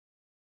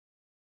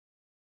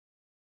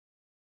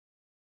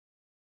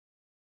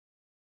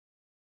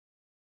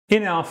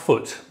In our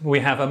foot,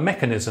 we have a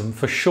mechanism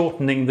for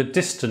shortening the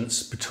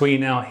distance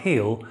between our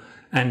heel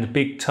and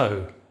big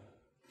toe.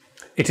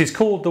 It is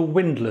called the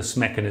Windlass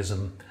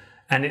Mechanism,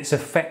 and its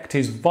effect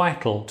is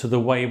vital to the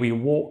way we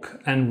walk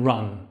and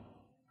run.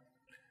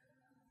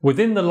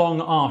 Within the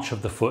long arch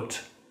of the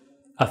foot,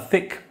 a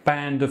thick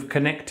band of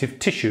connective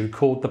tissue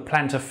called the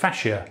plantar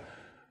fascia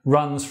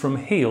runs from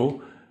heel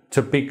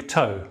to big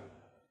toe.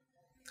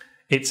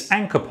 Its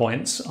anchor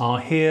points are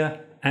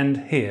here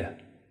and here.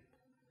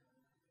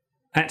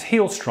 At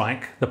heel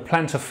strike, the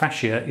plantar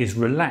fascia is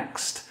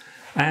relaxed,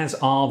 as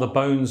are the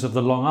bones of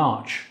the long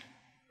arch.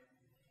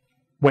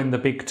 When the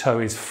big toe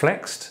is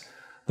flexed,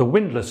 the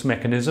windlass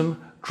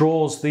mechanism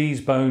draws these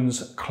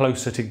bones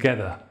closer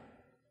together.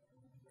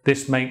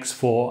 This makes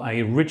for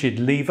a rigid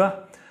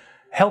lever,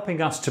 helping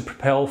us to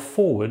propel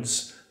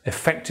forwards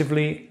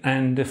effectively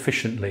and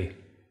efficiently.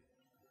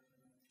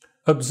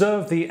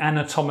 Observe the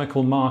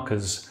anatomical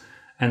markers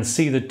and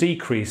see the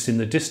decrease in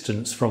the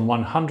distance from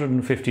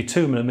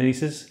 152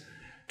 mm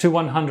to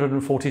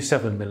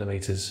 147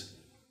 mm.